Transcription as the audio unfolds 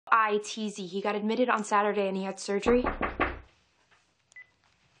F-I-T-Z. He got admitted on Saturday and he had surgery.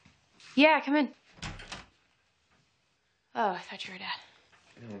 Yeah, come in. Oh, I thought you were Dad.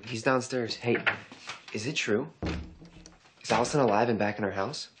 No, he's downstairs. Hey, is it true? Is Allison alive and back in her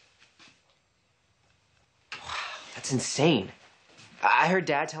house? Wow, that's insane. I heard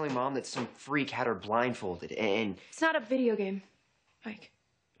Dad telling Mom that some freak had her blindfolded and... It's not a video game, Mike.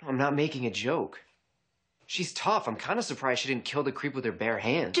 I'm not making a joke. She's tough. I'm kind of surprised she didn't kill the creep with her bare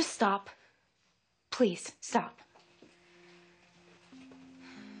hands. Just stop. Please, stop.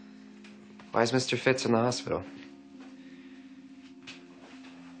 Why is Mr. Fitz in the hospital?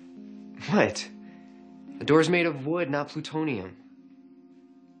 What? The door's made of wood, not plutonium.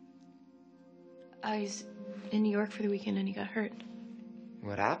 He's in New York for the weekend and he got hurt.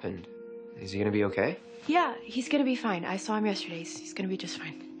 What happened? Is he gonna be okay? Yeah, he's gonna be fine. I saw him yesterday. He's gonna be just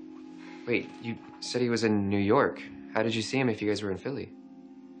fine. Wait, you said he was in New York. How did you see him if you guys were in Philly?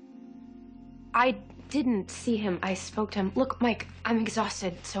 I didn't see him. I spoke to him. Look, Mike, I'm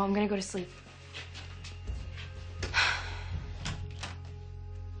exhausted, so I'm gonna go to sleep.